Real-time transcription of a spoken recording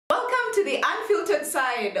to the unfiltered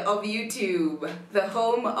side of YouTube, the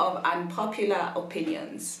home of unpopular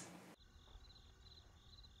opinions.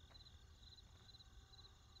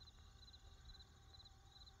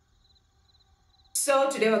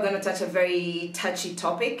 So today we're going to touch a very touchy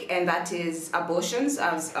topic, and that is abortions,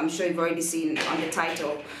 as I'm sure you've already seen on the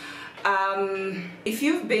title. If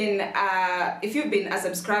you've been a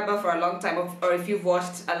subscriber for a long time, or if you've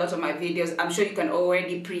watched a lot of my videos, I'm sure you can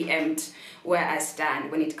already preempt where I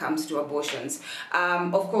stand when it comes to abortions.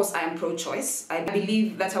 Of course, I am pro-choice. I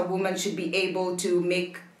believe that a woman should be able to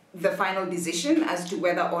make the final decision as to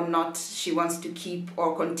whether or not she wants to keep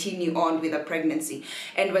or continue on with a pregnancy.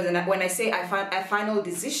 And when I say a final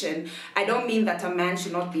decision, I don't mean that a man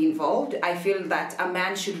should not be involved. I feel that a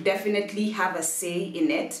man should definitely have a say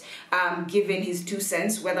in it, given his 2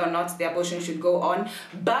 cents, whether or not the abortion should go on,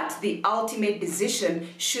 but the ultimate decision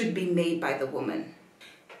should be made by the woman.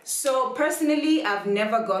 So personally, I've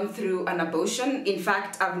never gone through an abortion. In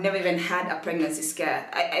fact, I've never even had a pregnancy scare.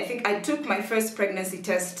 I think I took my first pregnancy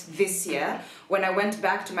test this year when I went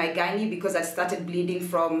back to my gynae because I started bleeding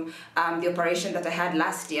from the operation that I had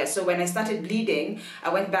last year. So when I started bleeding, I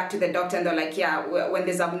went back to the doctor and they're like, yeah, when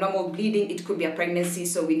there's abnormal bleeding, it could be a pregnancy,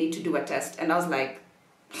 so we need to do a test. And I was like,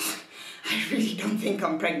 I really don't think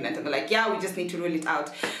I'm pregnant. And they're like, yeah, we just need to rule it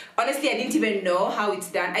out. Honestly, I didn't even know how it's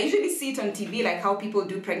done. I usually see it on TV, like how people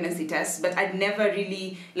do pregnancy tests, but I'd never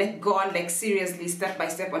really gone seriously step by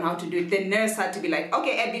step on how to do it. The nurse had to be like,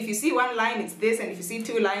 okay, Ed, if you see 1 line, it's this, and if you see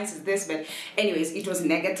 2 lines, it's this. But anyways, it was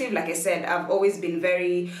negative. Like I said, I've always been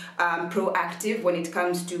very proactive when it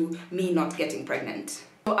comes to me not getting pregnant.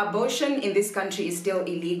 So abortion in this country is still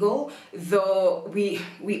illegal, though we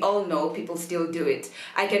all know people still do it.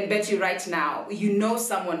 I can bet you right now, you know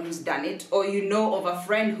someone who's done it, or you know of a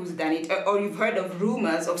friend who's done it, or you've heard of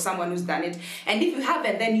rumors of someone who's done it. And if you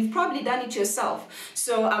haven't, then you've probably done it yourself.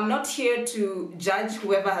 So I'm not here to judge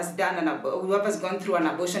whoever has whoever's gone through an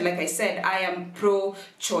abortion. Like I said, I am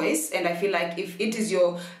pro-choice, and I feel like if it is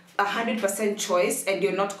your 100% choice and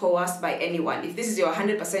you're not coerced by anyone, if this is your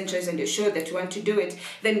 100% choice and you're sure that you want to do it,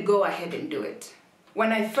 then go ahead and do it.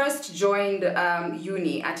 When I first joined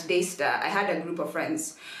uni at Daystar, I had a group of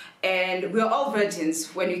friends, and we were all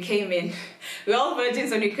virgins when we came in. We were all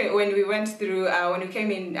virgins when we came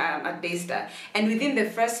in at Daystar, and within the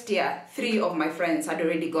first year, 3 of my friends had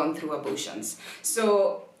already gone through abortions.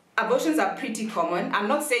 So abortions are pretty common. I'm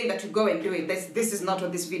not saying that you go and do it. This is not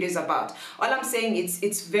what this video is about. All I'm saying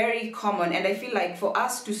it's very common, and I feel like for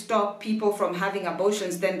us to stop people from having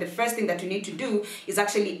abortions, then the first thing that we need to do is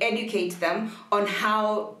actually educate them on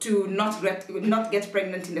how to not get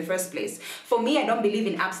pregnant in the first place. For me, I don't believe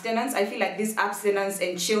in abstinence. I feel like this abstinence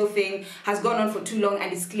and chill thing has gone on for too long,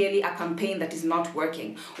 and it's clearly a campaign that is not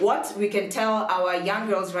working. What we can tell our young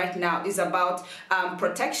girls right now is about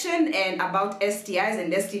protection and about STIs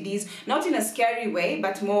and STDs, not in a scary way,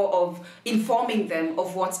 but more of informing them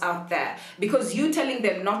of what's out there. Because you telling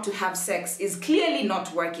them not to have sex is clearly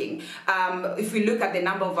not working. If we look at the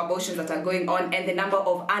number of abortions that are going on and the number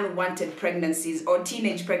of unwanted pregnancies or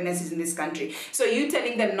teenage pregnancies in this country. So you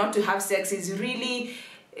telling them not to have sex is really,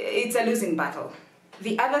 it's a losing battle.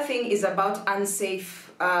 The other thing is about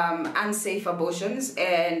unsafe abortions,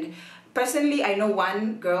 and personally, I know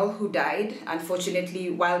one girl who died, unfortunately,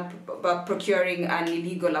 while procuring an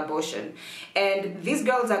illegal abortion. And these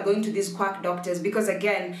girls are going to these quack doctors because,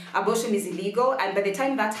 again, abortion is illegal. And by the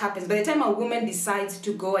time that happens, by the time a woman decides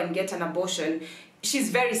to go and get an abortion,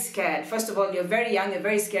 she's very scared. First of all, you're very young, you're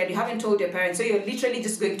very scared, you haven't told your parents, so you're literally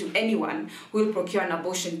just going to anyone who will procure an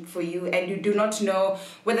abortion for you, and you do not know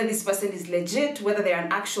whether this person is legit, whether they're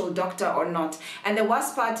an actual doctor or not. And the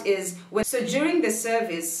worst part is, so during the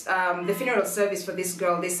service, the funeral service for this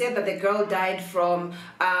girl, they said that the girl died from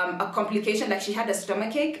a complication, like she had a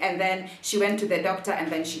stomachache, and then she went to the doctor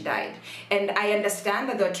and then she died. And I understand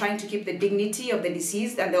that they're trying to keep the dignity of the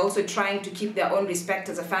deceased, and they're also trying to keep their own respect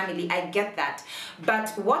as a family. I get that. But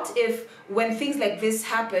what if when things like this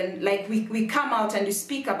happen, like we come out and we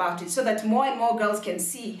speak about it so that more and more girls can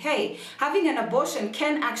see, hey, having an abortion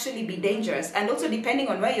can actually be dangerous, and also depending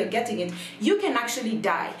on where you're getting it, you can actually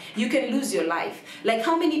die. You can lose your life. Like,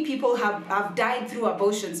 how many people have died through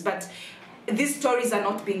abortions, but these stories are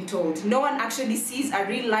not being told. No one actually sees a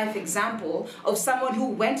real life example of someone who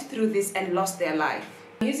went through this and lost their life.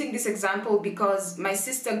 I'm using this example because my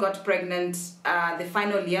sister got pregnant the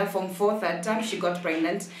final year, Form 4, 3rd term, she got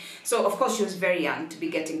pregnant. So of course she was very young to be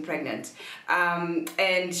getting pregnant.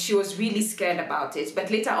 And she was really scared about it.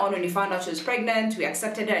 But later on, when we found out she was pregnant, we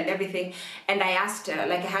accepted her and everything. And I asked her,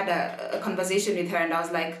 like I had a conversation with her, and I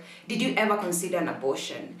was like, did you ever consider an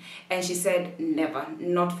abortion? And she said, never,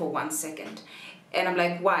 not for 1 second. And I'm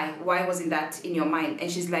like, why? Why wasn't that in your mind?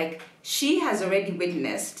 And she's like, she has already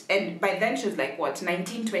witnessed, and by then she was like, what,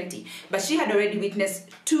 19, 20? But she had already witnessed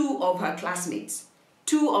 2 of her classmates,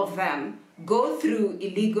 2 of them go through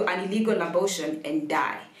an illegal abortion and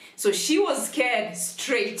die. So she was scared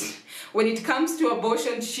straight. When it comes to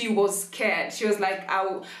abortion, she was scared. She was like,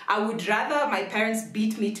 I would rather my parents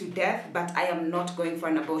beat me to death, but I am not going for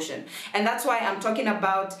an abortion. And that's why I'm talking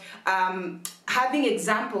about having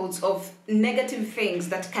examples of negative things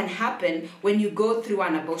that can happen when you go through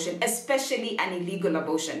an abortion, especially an illegal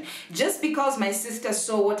abortion. Just because my sister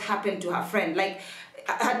saw what happened to her friend, like,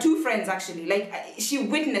 her 2 friends actually, like, she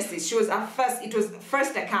witnessed this. She was it was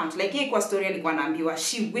first account, like,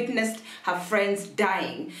 she witnessed her friends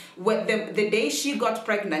dying. The day she got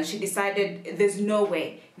pregnant, she decided there's no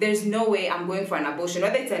way I'm going for an abortion.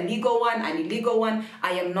 Whether it's a legal one, an illegal one,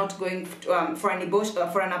 I am not going for an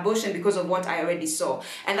abortion because of what I already saw.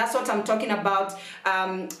 And that's what I'm talking about.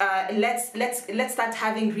 Let's start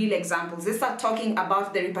having real examples. Let's start talking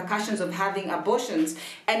about the repercussions of having abortions,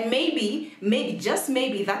 and maybe just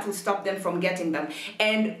maybe that will stop them from getting them.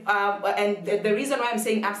 And the reason why I'm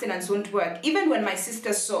saying abstinence won't work, even when my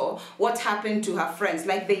sister saw what happened to her friends,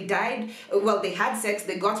 like, they died, well, they had sex,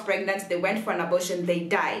 they got pregnant, they went for an abortion, they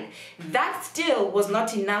died. That still was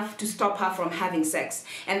not enough to stop her from having sex.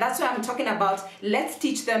 And that's why I'm talking about, let's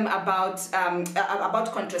teach them about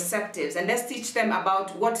contraceptives, and let's teach them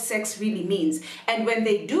about what sex really means. And when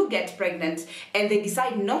they do get pregnant and they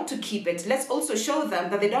decide not to keep it, let's also show them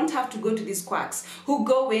that they don't have to go to these quacks who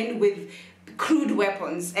go in with crude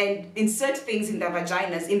weapons and insert things in their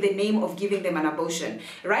vaginas in the name of giving them an abortion.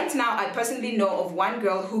 Right now, I personally know of one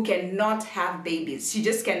girl who cannot have babies. She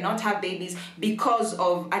just cannot have babies because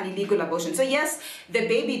of an illegal abortion. So yes, the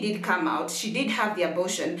baby did come out. She did have the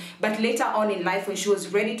abortion, but later on in life, when she was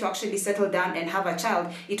ready to actually settle down and have a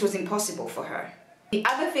child, it was impossible for her. The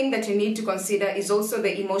other thing that you need to consider is also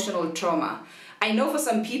the emotional trauma. I know for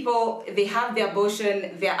some people, they have the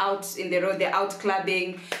abortion, they're out in the road, they're out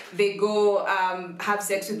clubbing, they go have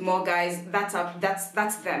sex with more guys,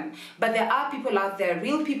 that's them. But there are people out there,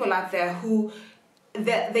 real people out there, who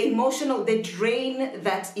the drain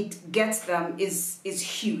that it gets them is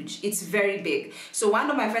huge. It's very big. So one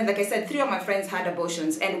of my friends, like I said, 3 of my friends had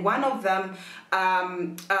abortions, and one of them,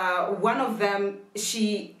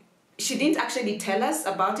 she didn't actually tell us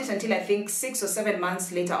about it until I think 6 or 7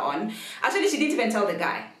 months later on. Actually, she didn't even tell the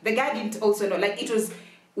guy. The guy didn't also know. Like, it was,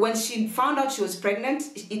 when she found out she was pregnant,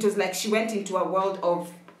 it was like she went into a world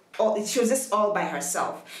of, she was just all by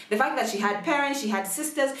herself. The fact that she had parents, she had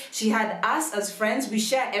sisters, she had us as friends, we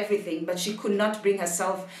share everything, but she could not bring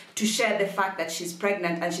herself to share the fact that she's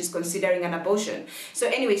pregnant and she's considering an abortion. So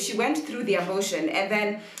anyway, she went through the abortion, and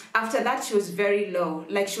then after that she was very low.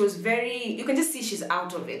 Like, she was very, you can just see she's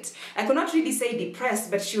out of it. I could not really say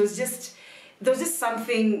depressed, but she was just, there was just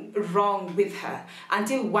something wrong with her,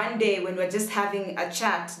 until one day when we were just having a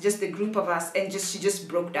chat, just the group of us, and she just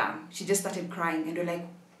broke down. She just started crying, and we're like,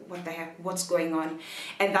 what the heck, what's going on?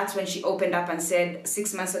 And that's when she opened up and said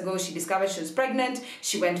 6 months ago she discovered she was pregnant,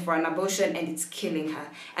 she went for an abortion, and it's killing her.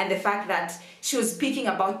 And the fact that she was speaking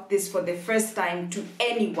about this for the first time to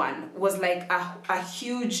anyone was like a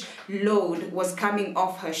huge load was coming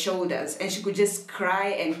off her shoulders, and she could just cry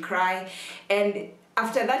and cry. And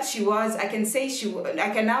after that, I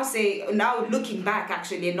can now say, now looking back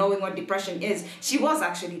actually and knowing what depression is, she was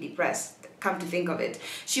actually depressed. Come to think of it,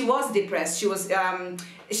 she was depressed. She was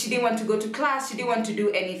she didn't want to go to class, she didn't want to do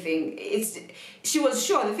anything. She was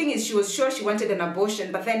sure, the thing is, she was sure she wanted an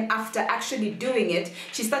abortion, but then after actually doing it,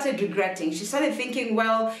 she started regretting. She started thinking,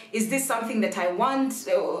 well, is this something that I want,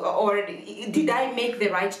 or did I make the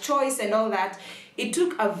right choice, and all that. It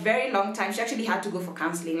took a very long time. She actually had to go for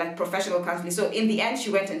counseling, like professional counseling. So in the end,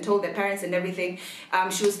 she went and told the parents and everything.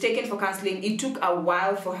 She was taken for counseling. It took a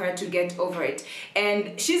while for her to get over it.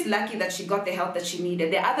 And she's lucky that she got the help that she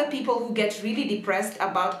needed. There are other people who get really depressed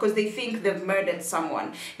because they think they've murdered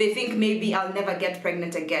someone. They think maybe I'll never get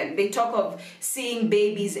pregnant again. They talk of seeing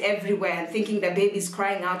babies everywhere and thinking the baby's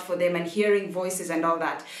crying out for them and hearing voices and all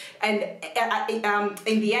that. And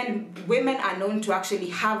in the end, women are known to actually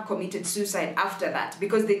have committed suicide after that,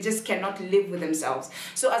 because they just cannot live with themselves.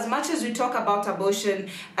 So as much as we talk about abortion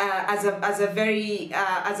as a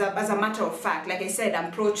matter of fact, like I said,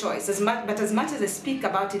 I'm pro-choice. But as much as I speak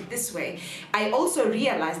about it this way, I also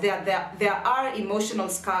realize there are emotional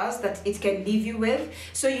scars that it can leave you with.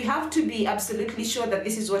 So you have to be absolutely sure that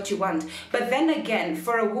this is what you want. But then again,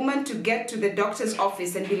 for a woman to get to the doctor's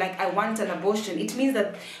office and be like, I want an abortion, it means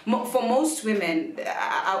that for most women,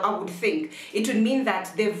 I would think, it would mean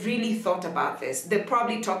that they've really thought about this. this. They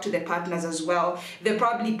probably talked to their partners as well. They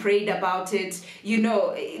probably prayed about it. You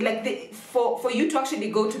know, like for you to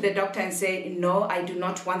actually go to the doctor and say, no, I do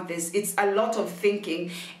not want this. It's a lot of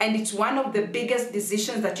thinking, and it's one of the biggest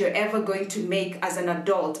decisions that you're ever going to make as an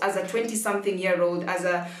adult, as a 20-something-year-old, as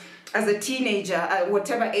a teenager,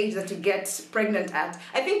 whatever age that you get pregnant at.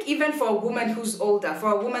 I think even for a woman who's older,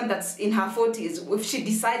 for a woman that's in her 40s, if she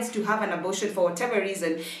decides to have an abortion for whatever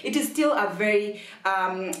reason, it is still a very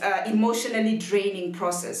emotionally draining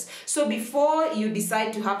process. So before you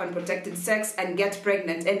decide to have unprotected sex and get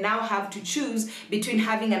pregnant and now have to choose between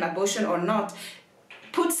having an abortion or not,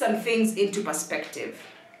 put some things into perspective.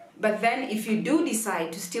 But then if you do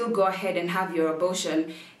decide to still go ahead and have your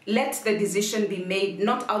abortion, let the decision be made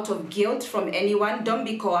not out of guilt from anyone. Don't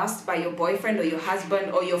be coerced by your boyfriend or your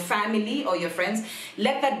husband or your family or your friends.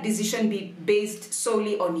 Let that decision be based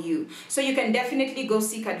solely on you. So you can definitely go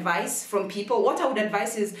seek advice from people. What I would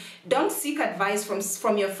advise is don't seek advice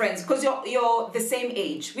from your friends, because you're the same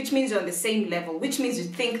age, which means you're on the same level, which means you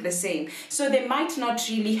think the same. So they might not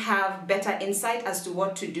really have better insight as to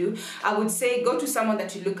what to do. I would say go to someone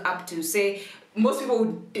that you look up to. Say, most people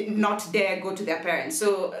would not dare go to their parents.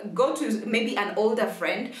 So go to maybe an older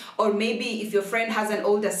friend, or maybe if your friend has an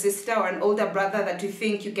older sister or an older brother that you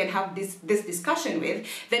think you can have this discussion with,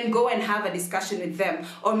 then go and have a discussion with them.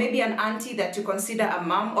 Or maybe an auntie that you consider a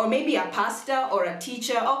mom, or maybe a pastor or a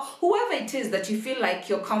teacher, or whoever it is that you feel like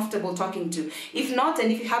you're comfortable talking to. If not,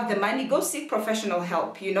 and if you have the money, go seek professional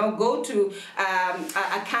help. You know, go to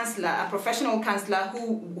a counselor, a professional counselor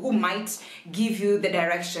who might give you the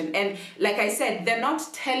direction. And like I said, they're not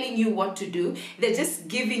telling you what to do. They're just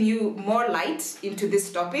giving you more light into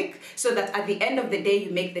this topic so that at the end of the day,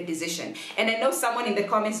 you make the decision. And I know someone in the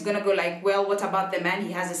comments is going to go like, well, what about the man?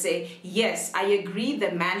 He has a say. Yes, I agree,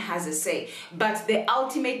 the man has a say. But the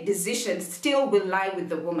ultimate decision still will lie with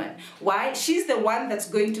the woman. Why? She's the one that's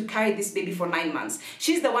going to carry this baby for 9 months.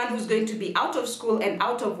 She's the one who's going to be out of school and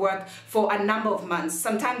out of work for a number of months,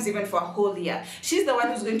 sometimes even for a whole year. She's the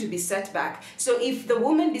one who's going to be set back. So if the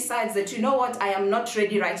woman decides that, you know what, I am not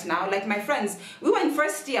ready right now, like my friends, we were in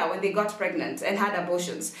first year when they got pregnant and had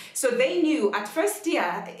abortions. So they knew at first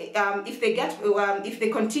year, if they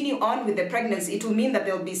continue on with the pregnancy, it will mean that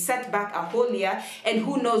they'll be set back a whole year, and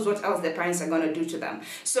who knows what else their parents are going to do to them.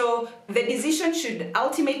 So the decision should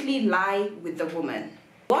ultimately lie with the woman.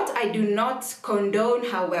 What I do not condone,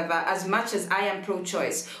 however, as much as I am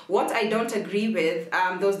pro-choice, what I don't agree with,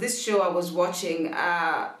 there was this show I was watching,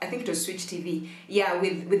 I think it was Switch TV, yeah,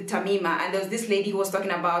 with Tamima, and there was this lady who was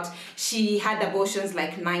talking about she had abortions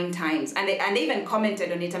like 9 times, and they even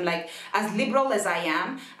commented on it. I'm like, as liberal as I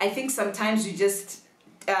am, I think sometimes you just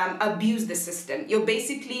abuse the system. You're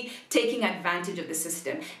basically taking advantage of the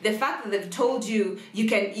system. The fact that they've told you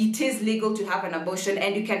it is legal to have an abortion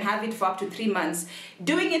and you can have it for up to 3 months.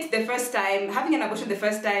 Doing it the first time, having an abortion the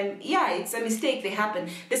first time, yeah, it's a mistake, they happen.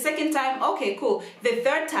 The second time, okay, cool. The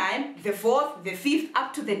third time, the fourth, the fifth,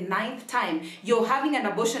 up to the 9th time, you're having an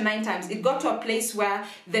abortion 9 times. It got to a place where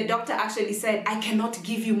the doctor actually said, I cannot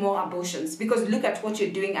give you more abortions because look at what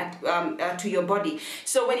you're doing to your body.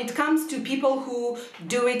 So when it comes to people who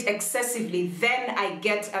do it excessively, then I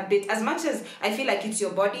get a bit, as much as I feel like it's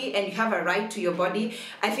your body and you have a right to your body,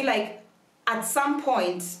 I feel like at some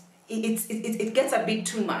point it gets a bit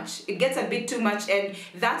too much. It gets a bit too much, and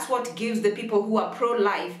that's what gives the people who are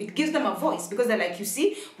pro-life, it gives them a voice, because they're like, you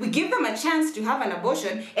see, we give them a chance to have an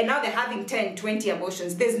abortion and now they're having 10, 20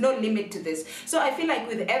 abortions. There's no limit to this. So I feel like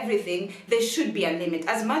with everything, there should be a limit.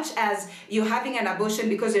 As much as you're having an abortion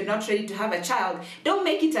because you're not ready to have a child, don't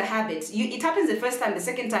make it a habit. It happens the first time, the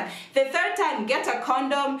second time. The third time, get a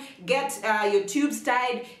condom, get your tubes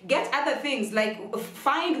tied, get other things, like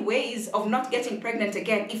find ways of not getting pregnant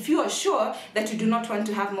again if you are sure that you do not want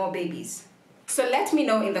to have more babies. So let me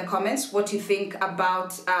know in the comments what you think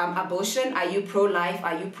about abortion. Are you pro-life?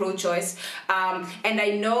 Are you pro-choice? And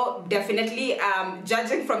I know definitely,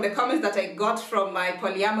 judging from the comments that I got from my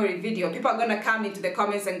polyamory video, people are going to come into the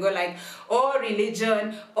comments and go like, oh,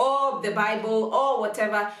 religion, oh, the Bible, oh,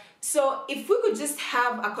 whatever. So if we could just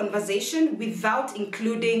have a conversation without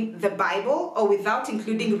including the Bible or without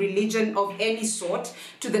including religion of any sort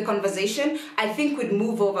to the conversation, I think we'd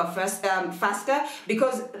move over faster,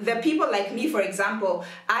 because the people like me, for example,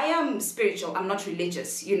 I am spiritual, I'm not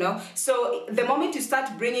religious, you know. So the moment you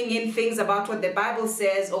start bringing in things about what the Bible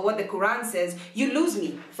says or what the Quran says, you lose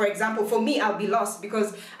me. For example, for me, I'll be lost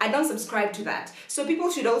because I don't subscribe to that. So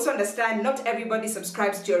people should also understand not everybody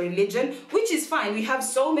subscribes to your religion, which is fine. We have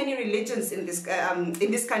so many many religions in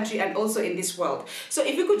this country and also in this world. So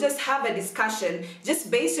if you could just have a discussion,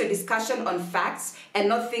 just base your discussion on facts and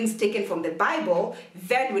not things taken from the Bible,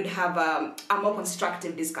 then we'd have a more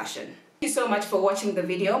constructive discussion. Thank you so much for watching the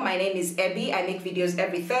video. My name is Abby. I make videos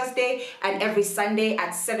every Thursday and every Sunday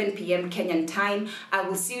at 7 p.m. Kenyan time. I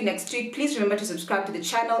will see you next week. Please remember to subscribe to the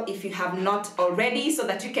channel if you have not already so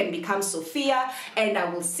that you can become Sophia, and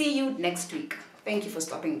I will see you next week. Thank you for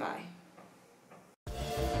stopping by.